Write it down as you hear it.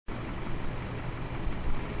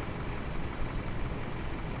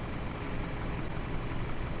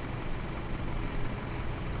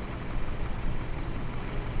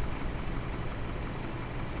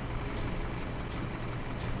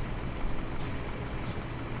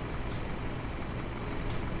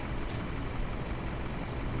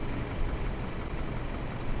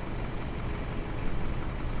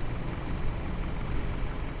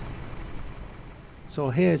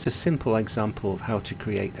So here's a simple example of how to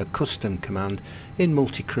create a custom command in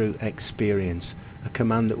Multicrew Experience, a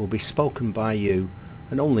command that will be spoken by you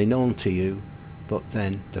and only known to you, but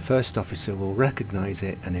then the first officer will recognize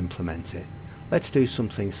it and implement it. Let's do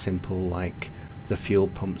something simple like the fuel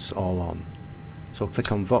pumps all on. So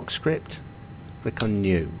click on VoxScript, click on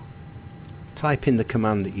New. Type in the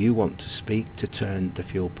command that you want to speak to turn the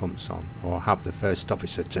fuel pumps on, or have the first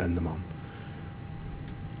officer turn them on.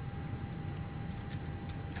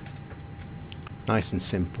 Nice and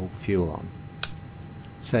simple, fuel on.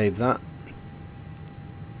 Save that.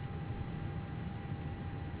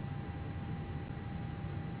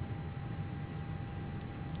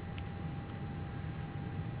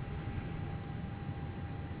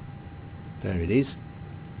 There it is.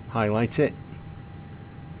 Highlight it.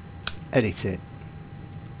 Edit it.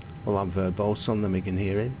 We'll have verbose on them, you can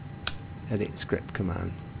hear him. Edit script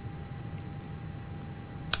command.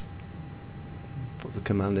 Put the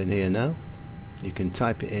command in here now. You can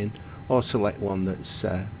type it in or select one that's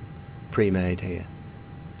pre-made here.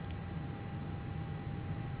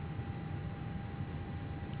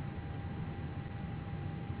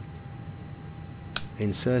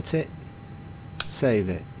 Insert it. Save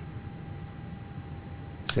it.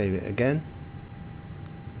 Save it again.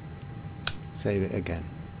 Save it again.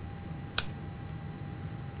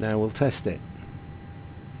 Now we'll test it.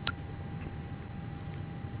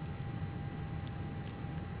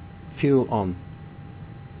 Fuel on.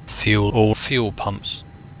 Fuel or fuel pumps.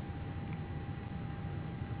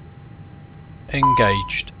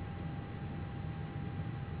 Engaged.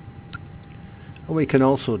 And we can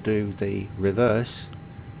also do the reverse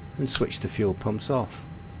and switch the fuel pumps off.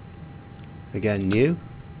 Again, new.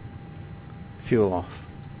 Fuel off.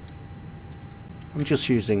 I'm just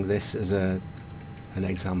using this as an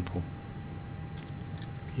example.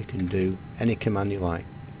 You can do any command you like.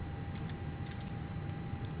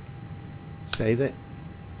 Save it.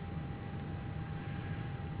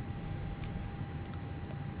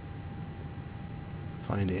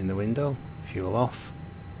 Find it in the window. Fuel off.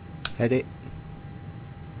 Edit.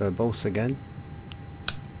 Verbose again.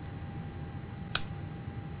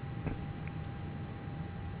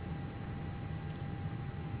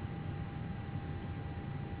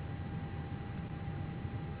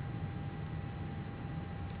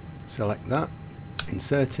 Select that,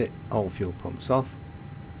 insert it, all fuel pumps off,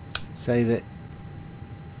 save it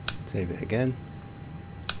again,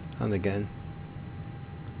 and again,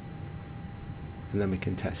 and then we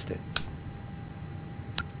can test it.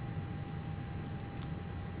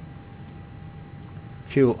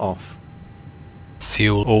 Fuel off.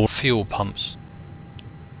 Fuel or fuel pumps.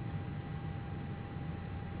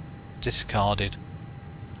 Discarded.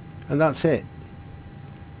 And that's it.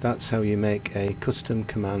 That's how you make a custom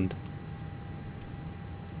command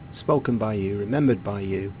spoken by you, remembered by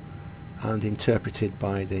you, and interpreted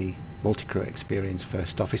by the Multicrew Experience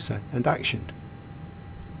first officer and actioned.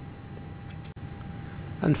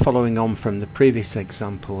 And following on from the previous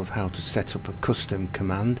example of how to set up a custom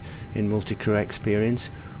command in Multicrew Experience,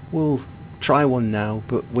 we'll try one now,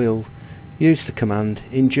 but we'll use the command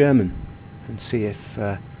in German and see if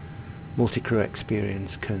Multicrew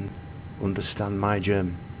Experience can understand my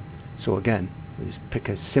German. So again, we'll just pick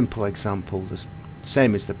a simple example, the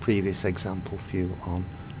same as the previous example, fuel on.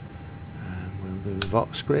 We'll do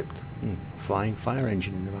VoxScript, flying fire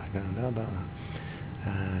engine in the background, how about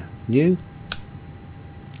that? New.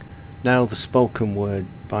 Now the spoken word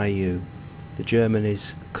by you. The German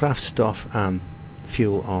is Kraftstoff an,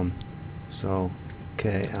 fuel on. So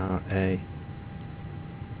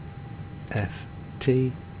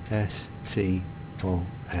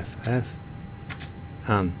K-R-A-F-T-S-T-O-F-F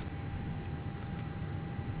an.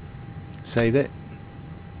 Save it.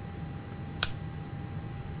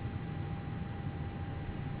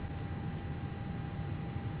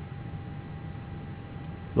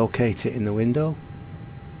 Locate it in the window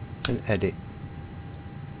and edit.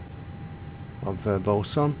 I'll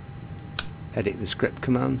verbose on, edit the script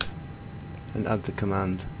command and add the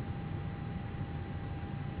command.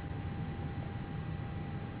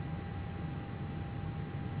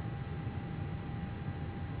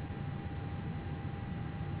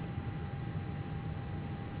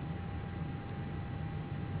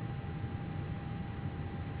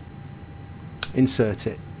 Insert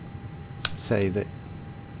it, save it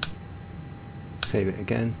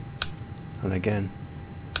again and again,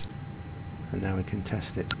 and now we can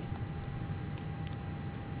test it.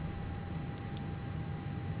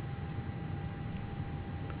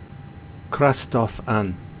 Kraftstoff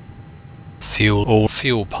an. Fuel or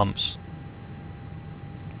fuel pumps.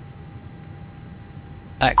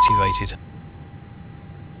 Activated.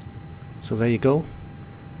 So there you go.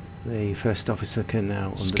 The first officer can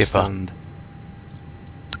now Skipper. understand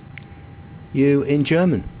you in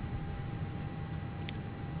German.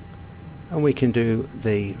 And we can do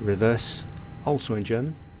the reverse also in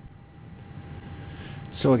German.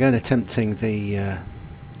 So again, attempting the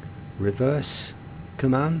reverse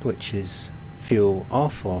command, which is fuel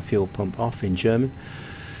off or fuel pump off in German.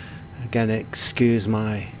 Again, excuse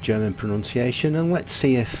my German pronunciation, and let's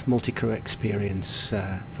see if Multicrew Experience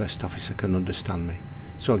first officer can understand me.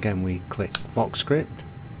 So again, we click VoxScript,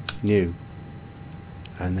 new,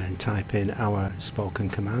 and then type in our spoken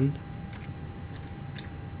command.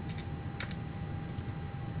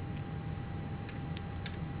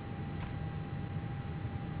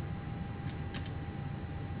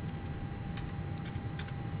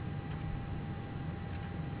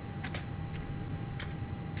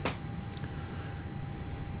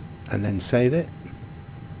 And then save it.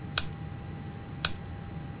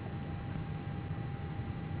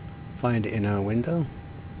 Find it in our window.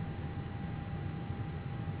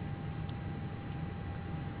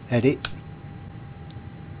 Edit.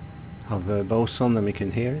 Have verbose on, then we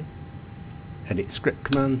can hear it. Edit script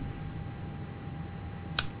command.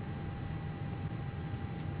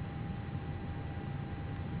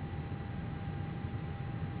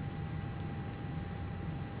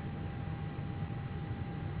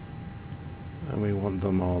 And we want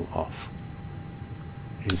them all off.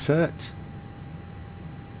 Insert,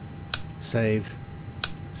 save,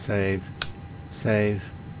 save, save,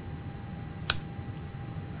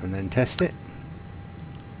 and then test it.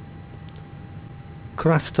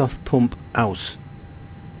 Kraftstoff pump aus.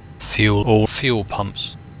 Fuel all fuel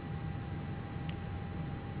pumps.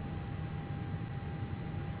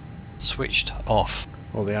 Switched off.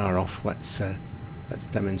 Well, they are off. Let's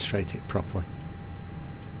demonstrate it properly.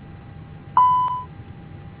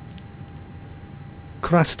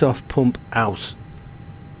 Kraftstoff pump aus.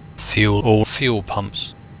 Fuel all fuel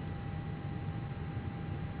pumps.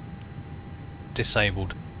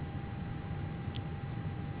 Disabled.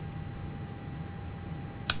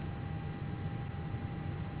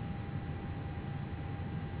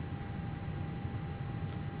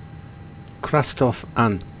 Kraftstoff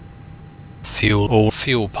an. Fuel all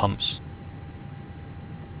fuel pumps.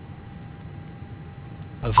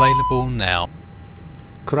 Available now.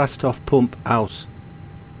 Kraftstoff pump aus.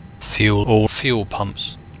 Fuel all fuel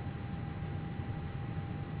pumps.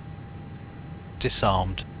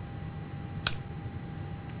 Disarmed.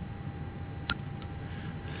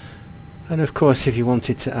 And of course, if you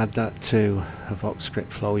wanted to add that to a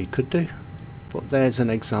VoxScript flow, you could do. But there's an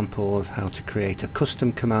example of how to create a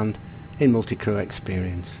custom command in Multicrew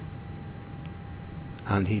Experience.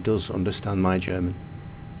 And he does understand my German.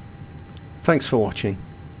 Thanks for watching.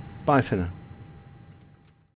 Bye for now.